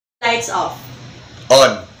lights off?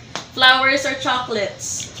 On. Flowers or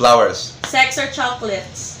chocolates? Flowers. Sex or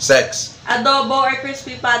chocolates? Sex. Adobo or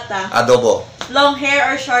crispy pata? Adobo. Long hair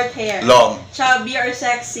or short hair? Long. Chubby or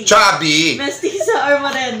sexy? Chubby. Mestiza or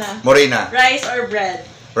morena? Morena. Rice or bread?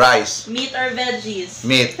 Rice. Meat or veggies?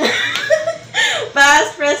 Meat.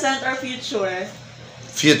 Past, present or future?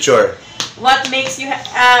 Future. What makes you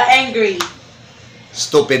angry?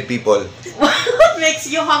 Stupid people. What makes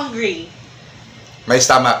you hungry? My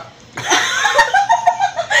stomach.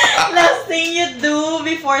 Last thing you do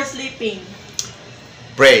before sleeping?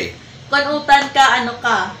 Pray. Kunutan ka, ano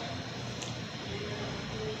ka?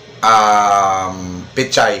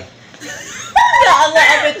 Pichay.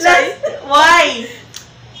 Why?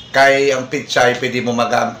 Kay ang pichay, pwede mo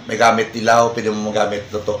may gamit dilaw, pwede mo magamit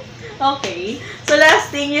luto. Okay. So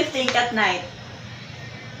last thing you think at night?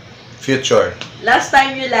 Future. Last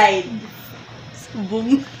time you lied?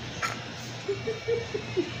 Subong.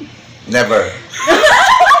 Never.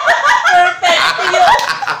 Perfect!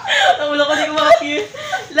 Wala ko din kumaka-fuse.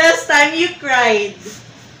 Last time you cried?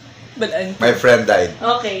 Balaan. My friend died.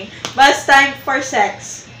 Okay. Best time for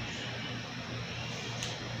sex?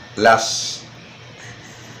 Last.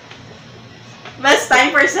 Best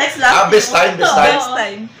time for sex? Last Best time, best time. Best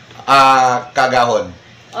time. Kagahon.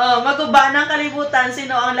 Maguba ng kalibutan,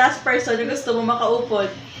 sino ang last person na gusto mo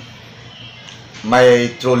makaupod? My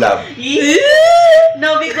true love.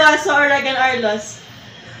 No Biguaso or Regan Arlos?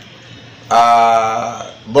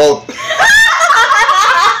 Both.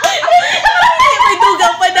 May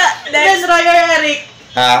dugang pa na. Ben Roy or Eric?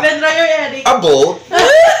 Ha? Ben Roy or Eric? Both.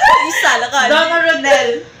 Isa lang ka. Don or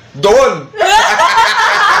Rodel? Doon.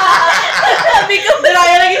 Sabi ko,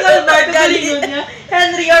 Raya lagi sa bar, kagalingon niya.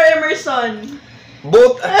 Henry or Emerson?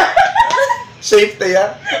 Both. Safe na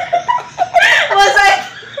yan.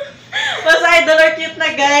 Was idol or cute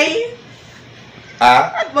na guy?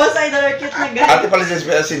 Was idol or cute na guy? Ate pala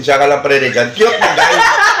siya ka lang parinigan. Cute na guy.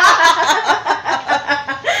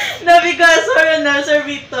 Nabigas or Ronald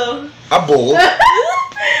Servito? Both.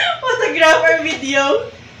 Photograph or video?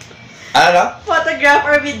 Ano? Photograph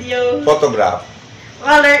or video? Photograph.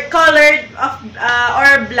 Colored or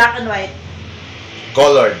black and white?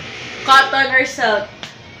 Colored. Cotton or silk?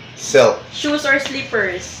 Silk. Shoes or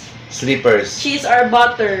slippers? Slippers. Cheese or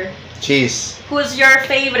butter? Cheese. Who's your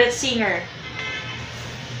favorite singer?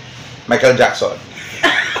 Michael Jackson.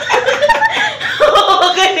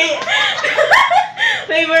 Okay.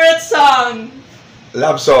 Favorite song?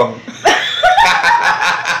 Love song.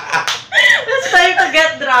 It's time to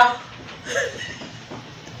get drunk.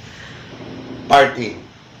 Party.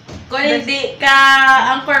 Kung hindi ka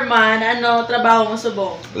anchorman, ano trabaho mo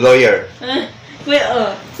subong? Lawyer.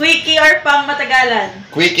 Quickie or pang matagalan?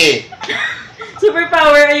 Quickie.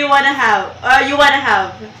 Superpower you wanna have?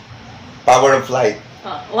 Power of flight.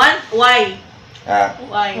 Why? Why?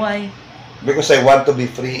 Why? Because I want to be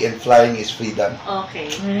free and flying is freedom. Okay.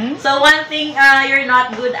 So one thing you're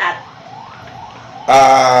not good at?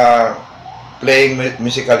 Playing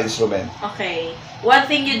musical instrument. Okay. One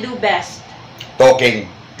thing you do best? Talking.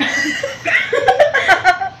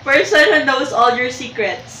 Person who knows all your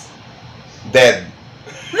secrets? Dead.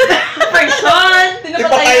 Person?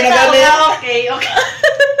 Tinapatay na galit. Okay.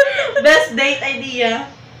 Best date idea?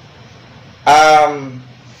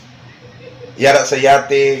 Yara sa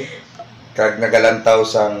yate, kag nagalantaw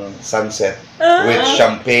sang sunset with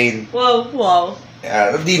champagne. Wow.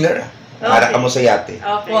 Dinner. Okay. Hara ka mo sa yate.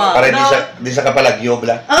 Okay. Wow. Para di sa kapalagyo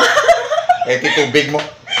bla. Titubig mo.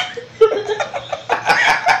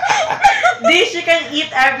 Dish you can eat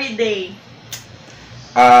every day?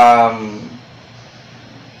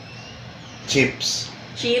 Chips.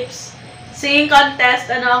 Chips? Singing contest,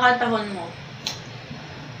 ano ang kantahon mo?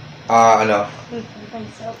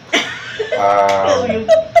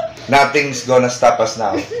 Nothing's gonna stop us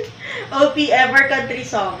now. OP ever country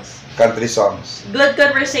songs? Country songs. Good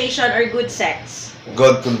conversation or good sex?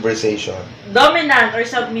 Good conversation. Dominant or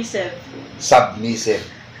submissive? Submissive.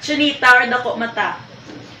 Chunita or dako mata?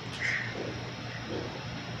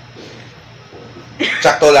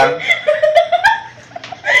 Sakto lang.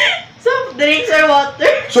 Soft drinks or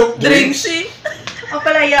water? Soft drinks.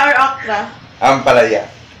 Apalaya or okra? Ampalaya.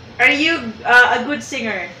 Are you a good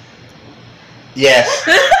singer? Yes.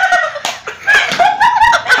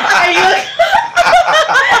 Are you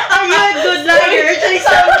a good liar?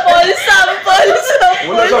 Sample. Wala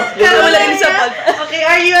sa Wala yung sample. Okay,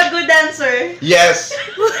 are you a good dancer? Yes.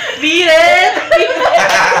 Beat it!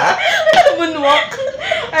 Moonwalk.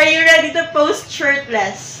 Are you ready to post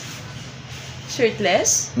shirtless?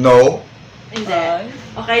 Shirtless? No. Hindi.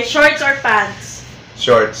 Okay, shorts or pants?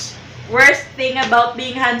 Shorts. Worst thing about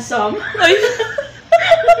being handsome? Ay.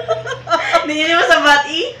 Hindi mo sa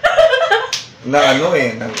bati? Na ano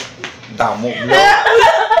eh, na damo.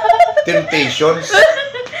 Temptations.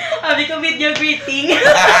 Sabi ko video greeting.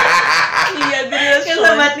 Iya, Kasi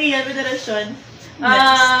sa bati yan, federasyon.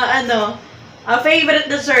 Favorite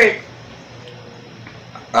dessert?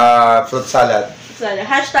 Fruit salad.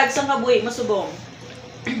 Hashtag sang kabuhi masubong.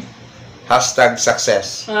 Hashtag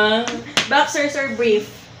success. Boxers or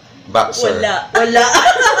brief? Boxer. Wala.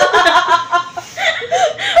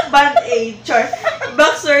 Band-aid, char.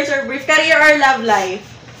 Boxers or brief? Career or love life?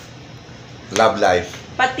 Love life.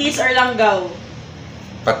 Patis or langgaw?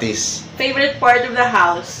 Patis. Favorite part of the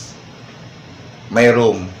house? My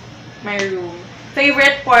room. My room.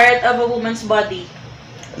 Favorite part of a woman's body?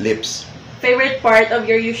 Lips. Favorite part of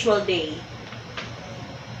your usual day?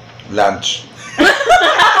 Lunch.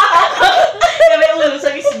 Kami ulo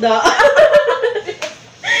sa isda.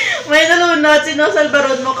 May nalunod, sino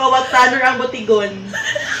salbaron mo, kawatan or ang butigon?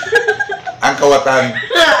 Ang kawatan.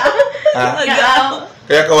 Ha?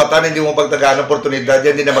 Kaya kawatan, hindi mo pagtagaan ng oportunidad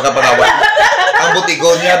yan, hindi na makapangawat. Ang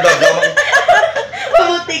butigon niya, daw.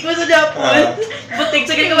 Butik mo sa Japon. Butik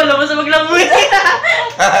sa kaya mo sa maglamoy.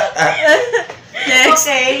 Next.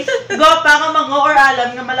 Okay. Gwapa nga mango or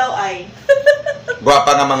alam nga malaway?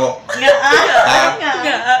 Gwapa nga mango. Nga.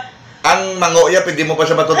 Ang mango ya, pwede mo pa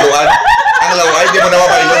siya matutuan. Ang laway, di mo na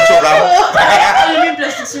mapailong suram. Alam mo yung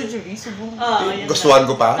plastic surgery, subong. Gustuhan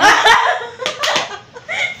ko pa.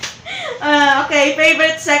 Okay,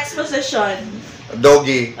 favorite sex position?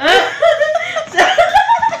 Doggy.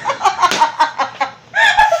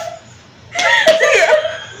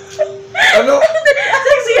 Ano?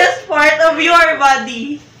 Sexiest part of your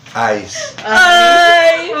body? Eyes.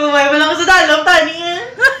 Ay! Bumay mo lang sa dalong, Tanya.